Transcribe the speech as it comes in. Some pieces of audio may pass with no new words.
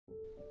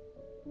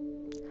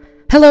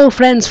Hello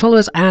friends,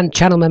 followers and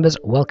channel members,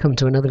 welcome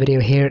to another video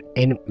here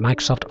in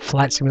Microsoft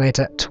Flight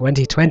Simulator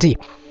 2020.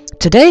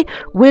 Today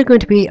we're going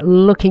to be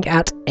looking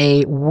at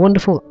a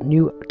wonderful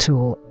new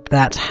tool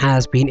that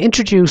has been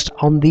introduced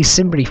on the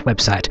Simbrief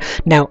website.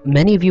 Now,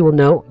 many of you will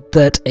know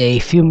that a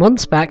few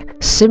months back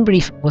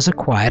Simbrief was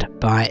acquired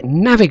by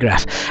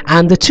Navigraph,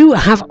 and the two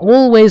have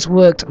always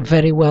worked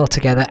very well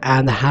together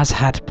and has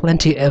had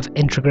plenty of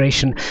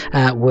integration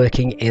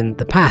working in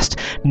the past.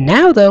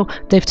 Now though,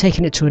 they've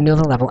taken it to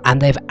another level and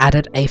they've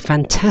added a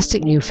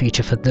fantastic new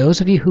feature for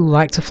those of you who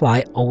like to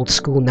fly old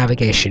school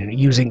navigation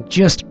using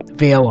just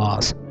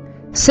VORs.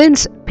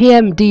 Since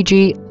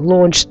PMDG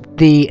launched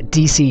the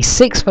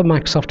DC-6 for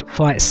Microsoft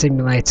Flight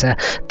Simulator,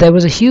 there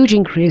was a huge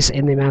increase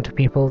in the amount of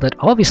people that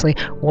obviously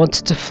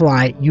wanted to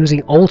fly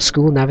using old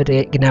school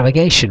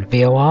navigation,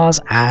 VORs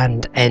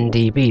and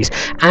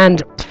NDBs.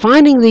 And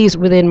finding these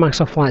within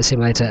Microsoft Flight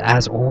Simulator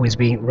has always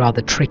been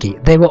rather tricky.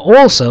 They were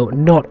also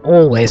not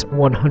always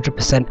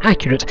 100%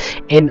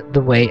 accurate in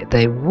the way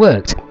they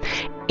worked.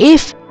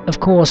 If, of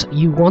course,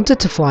 you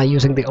wanted to fly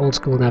using the old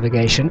school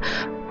navigation,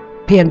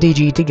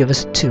 PMDG did give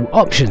us two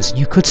options.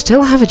 You could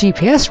still have a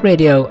GPS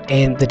radio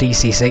in the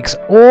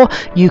DC-6, or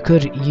you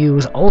could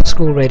use old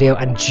school radio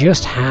and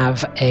just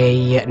have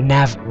a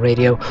nav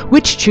radio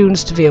which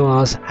tunes to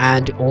VORs,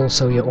 and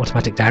also your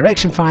automatic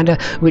direction finder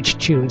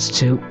which tunes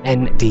to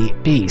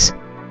NDBs.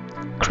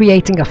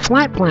 Creating a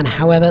flight plan,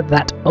 however,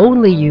 that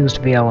only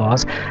used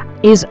VORs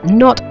is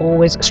not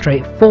always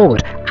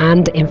straightforward,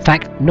 and in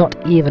fact not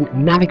even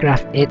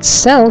Navigraph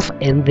itself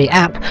in the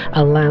app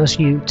allows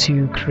you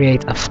to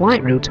create a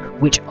flight route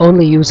which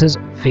only uses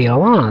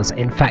VORs.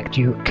 In fact,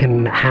 you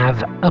can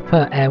have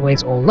upper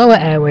airways or lower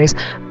airways,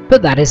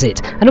 but that is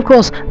it. And of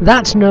course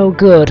that's no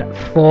good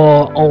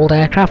for old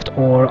aircraft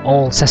or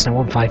old Cessna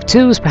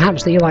 152s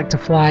perhaps that you like to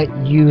fly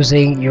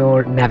using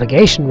your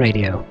navigation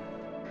radio.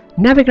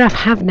 Navigraph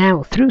have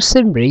now, through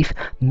Simbrief,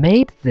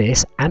 made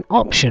this an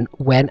option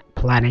when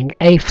planning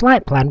a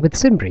flight plan with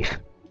Simbrief.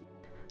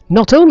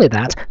 Not only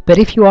that, but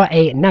if you are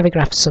a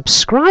Navigraph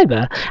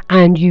subscriber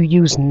and you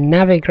use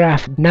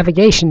Navigraph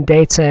navigation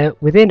data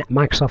within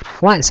Microsoft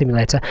Flight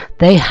Simulator,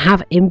 they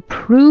have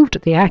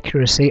improved the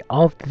accuracy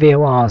of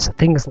VORs.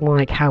 Things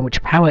like how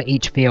much power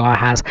each VOR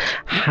has,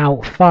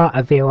 how far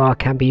a VOR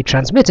can be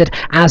transmitted,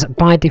 as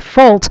by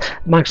default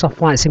Microsoft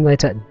Flight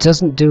Simulator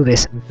doesn't do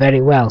this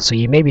very well. So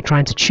you may be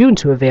trying to tune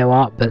to a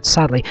VOR, but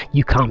sadly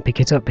you can't pick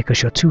it up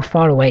because you're too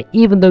far away,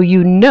 even though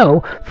you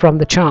know from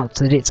the charts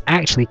that it's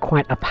actually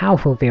quite a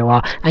powerful VOR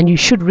and you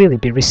should really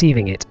be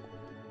receiving it.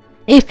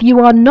 If you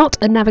are not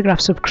a Navigraph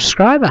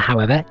subscriber,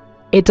 however,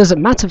 it doesn't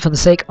matter for the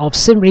sake of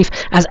Simbrief,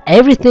 as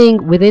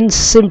everything within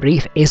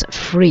Simbrief is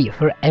free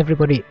for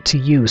everybody to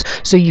use.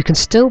 So you can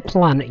still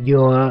plan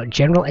your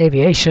General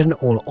Aviation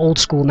or old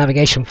school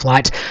navigation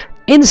flight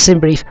in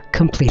Simbrief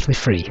completely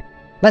free.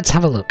 Let's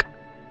have a look.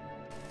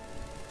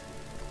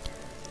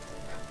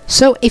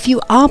 So if you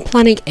are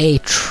planning a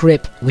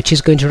trip which is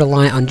going to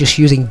rely on just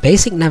using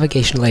basic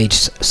navigational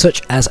aids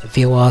such as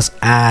VORs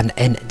and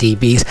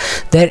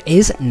NDBs, there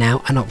is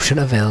now an option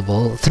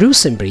available through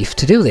Simbrief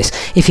to do this.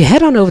 If you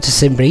head on over to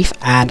Simbrief,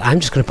 and I'm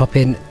just going to pop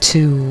in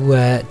two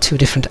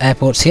different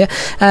airports here.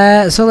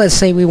 So let's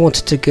say we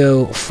wanted to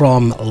go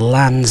from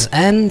Land's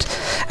End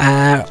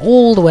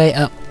all the way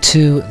up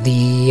to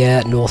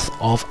the north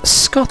of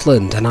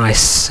Scotland, a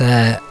nice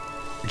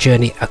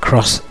journey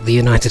across the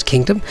United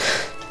Kingdom.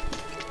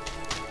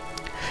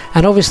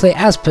 And obviously,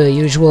 as per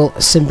usual,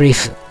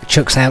 Simbrief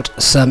chucks out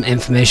some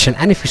information,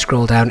 and if you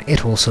scroll down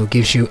it also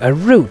gives you a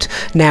route.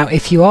 Now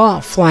if you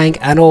are flying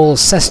an old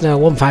Cessna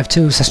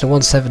 152, Cessna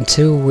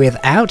 172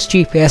 without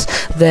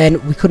GPS,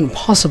 then we couldn't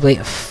possibly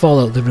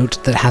follow the route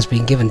that has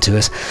been given to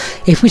us.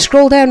 If we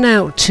scroll down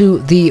now to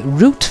the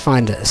route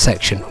finder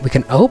section, we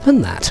can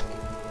open that,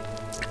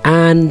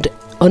 and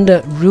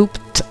under route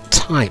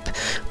type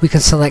we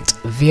can select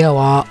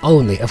VOR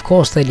only. Of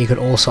course then you could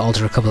also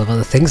alter a couple of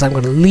other things. I'm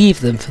going to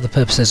leave them for the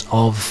purposes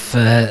of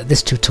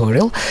this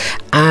tutorial.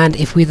 And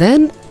if we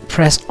then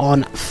press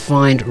on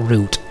find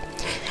route,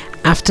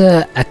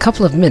 after a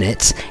couple of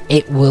minutes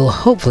it will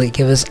hopefully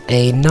give us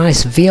a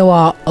nice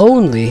VOR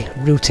only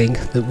routing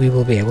that we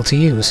will be able to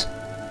use.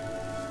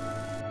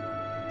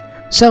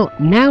 So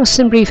now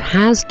Simbrief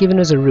has given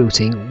us a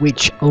routing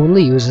which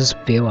only uses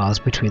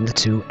VORs between the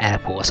two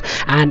airports,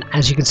 and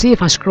as you can see,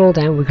 if I scroll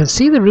down we can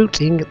see the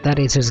routing that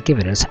it has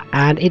given us,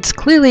 and it's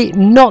clearly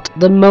not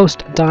the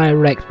most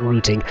direct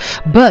routing,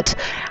 but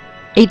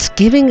it's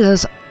giving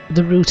us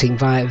the routing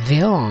via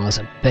VORs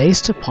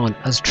based upon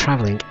us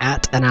travelling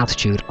at an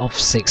altitude of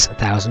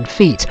 6,000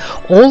 feet.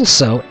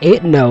 Also,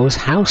 it knows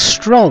how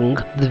strong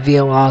the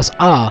VORs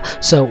are,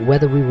 so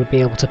whether we would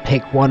be able to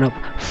pick one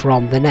up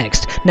from the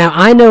next. Now,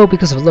 I know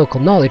because of local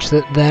knowledge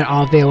that there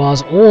are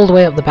VORs all the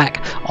way up the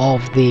back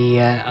of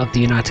the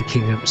United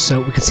Kingdom.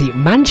 So we can see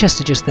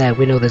Manchester just there.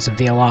 We know there's a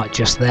VOR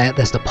just there.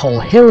 There's the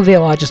Pole Hill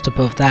VOR just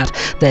above that.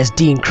 There's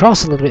Dean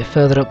Cross a little bit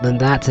further up than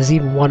that. There's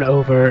even one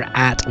over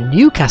at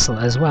Newcastle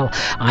as well.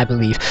 I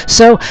believe.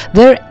 So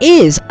there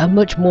is a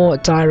much more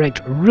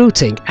direct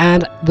routing,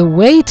 and the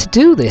way to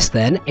do this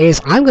then is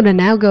I'm going to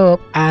now go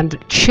up and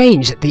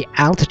change the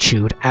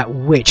altitude at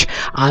which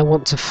I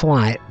want to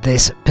fly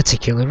this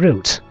particular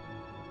route.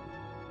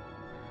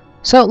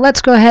 So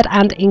let's go ahead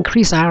and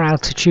increase our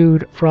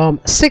altitude from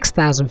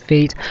 6,000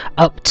 feet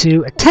up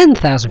to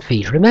 10,000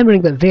 feet,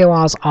 remembering that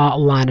VORs are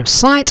line of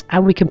sight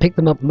and we can pick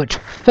them up much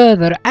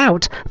further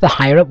out the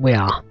higher up we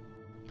are.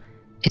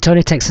 It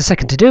only takes a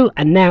second to do,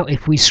 and now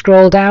if we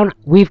scroll down,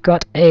 we've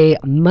got a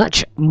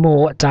much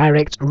more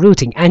direct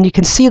routing, and you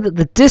can see that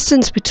the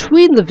distance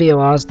between the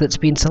VORs that's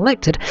been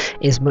selected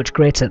is much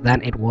greater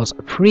than it was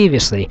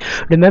previously.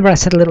 Remember, I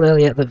said a little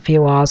earlier that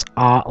VORs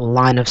are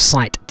line of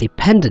sight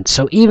dependent,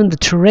 so even the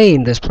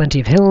terrain, there's plenty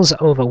of hills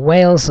over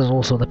Wales, there's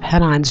also the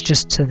Pennines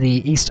just to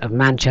the east of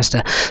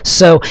Manchester,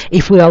 so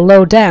if we are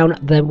low down,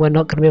 then we're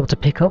not going to be able to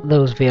pick up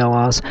those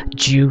VORs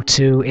due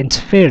to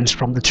interference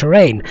from the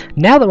terrain.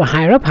 Now that we're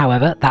higher up,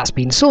 however, that's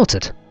been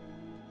sorted.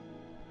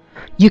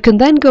 You can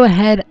then go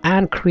ahead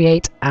and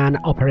create an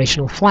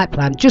operational flight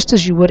plan just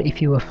as you would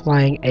if you were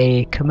flying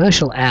a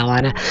commercial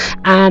airliner,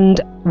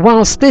 and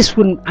whilst this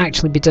wouldn't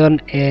actually be done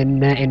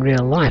in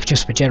real life,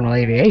 just for general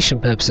aviation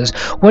purposes,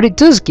 what it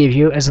does give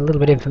you is a little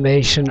bit of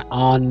information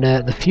on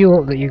the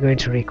fuel that you're going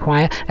to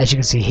require. As you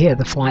can see here,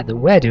 the flight that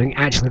we're doing,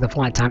 actually the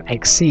flight time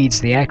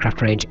exceeds the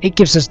aircraft range. It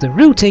gives us the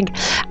routing,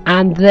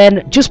 and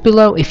then just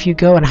below, if you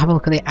go and have a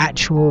look at the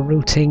actual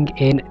routing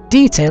in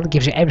detail, it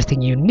gives you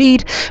everything you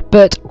need,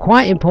 but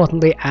quite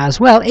importantly as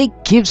well, it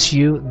gives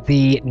you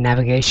the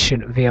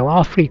navigation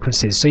VOR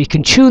frequencies, so you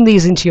can tune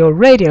these into your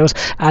radios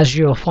as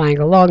you're flying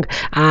along,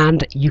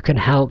 and you can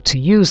help to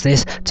use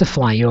this to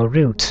fly your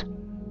route.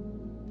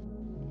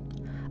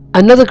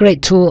 Another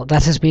great tool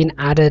that has been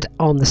added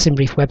on the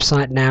Simbrief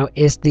website now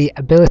is the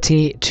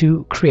ability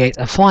to create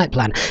a flight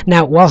plan.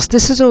 Now, whilst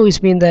this has always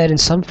been there in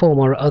some form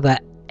or other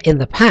in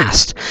the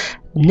past,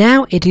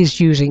 now it is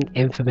using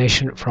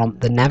information from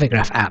the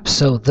Navigraph app.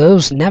 So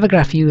those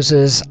Navigraph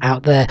users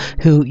out there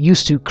who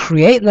used to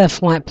create their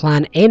flight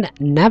plan in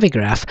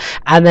Navigraph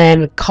and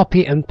then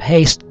copy and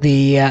paste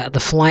the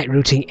flight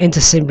routing into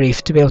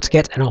Simbrief to be able to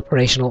get an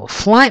operational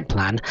flight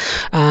plan,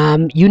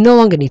 you no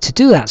longer need to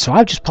do that. So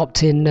I've just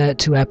popped in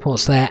 2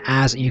 airports there.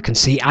 As you can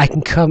see, I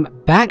can come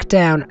back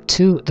down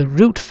to the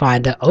route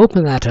finder,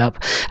 open that up,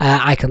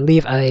 I can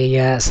leave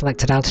a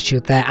selected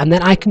altitude there, and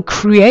then I can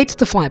create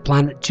the flight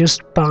plan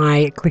just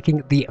by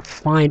clicking the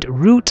Find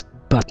Route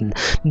button.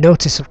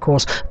 Notice, of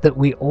course, that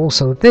we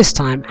also this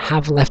time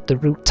have left the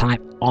route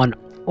type on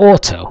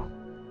auto.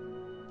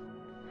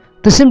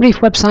 The Simbrief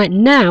website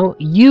now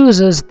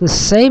uses the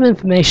same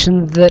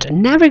information that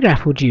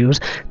Navigraph would use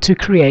to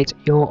create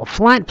your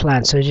flight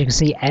plan. So as you can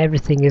see,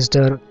 everything is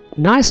done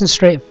nice and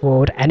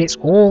straightforward, and it's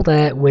all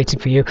there waiting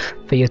for you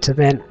to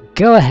then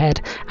go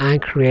ahead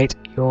and create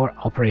your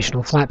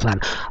operational flight plan.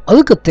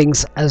 Other good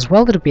things as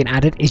well that have been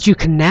added is you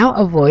can now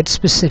avoid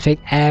specific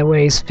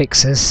airways,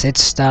 fixes, SID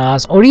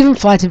stars, or even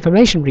flight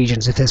information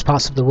regions if there's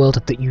parts of the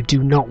world that you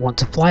do not want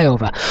to fly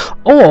over.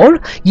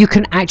 Or you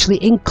can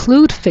actually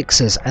include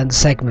fixes and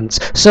segments.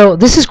 So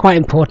this is quite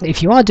important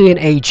if you are doing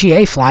a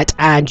GA flight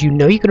and you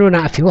know you're going to run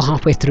out of fuel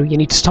halfway through, you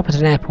need to stop at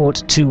an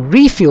airport to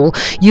refuel.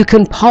 You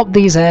can pop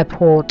these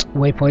airport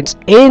waypoints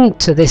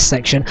into this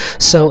section,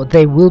 so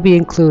they will be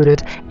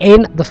included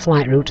in the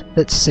flight route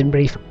that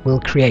Simbrief will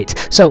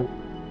create. So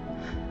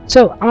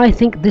I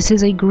think this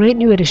is a great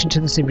new addition to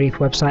the Simbrief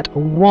website,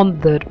 one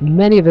that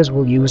many of us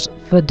will use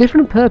for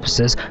different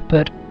purposes,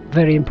 but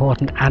very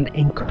important and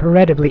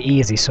incredibly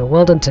easy. So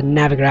well done to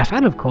Navigraph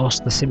and of course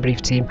the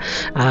Simbrief team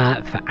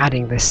for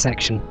adding this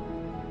section.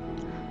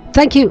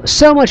 Thank you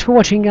so much for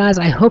watching, guys.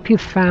 I hope you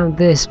found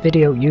this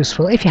video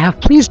useful. If you have,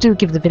 please do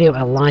give the video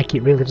a like.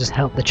 It really does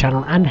help the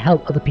channel and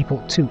help other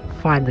people to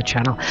find the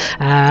channel.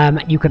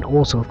 You can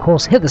also, of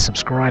course, hit the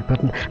subscribe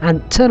button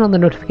and turn on the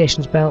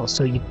notifications bell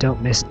so you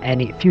don't miss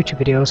any future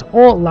videos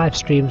or live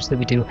streams that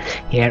we do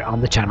here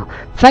on the channel.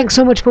 Thanks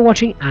so much for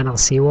watching, and I'll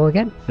see you all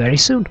again very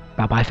soon.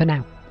 Bye bye for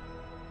now.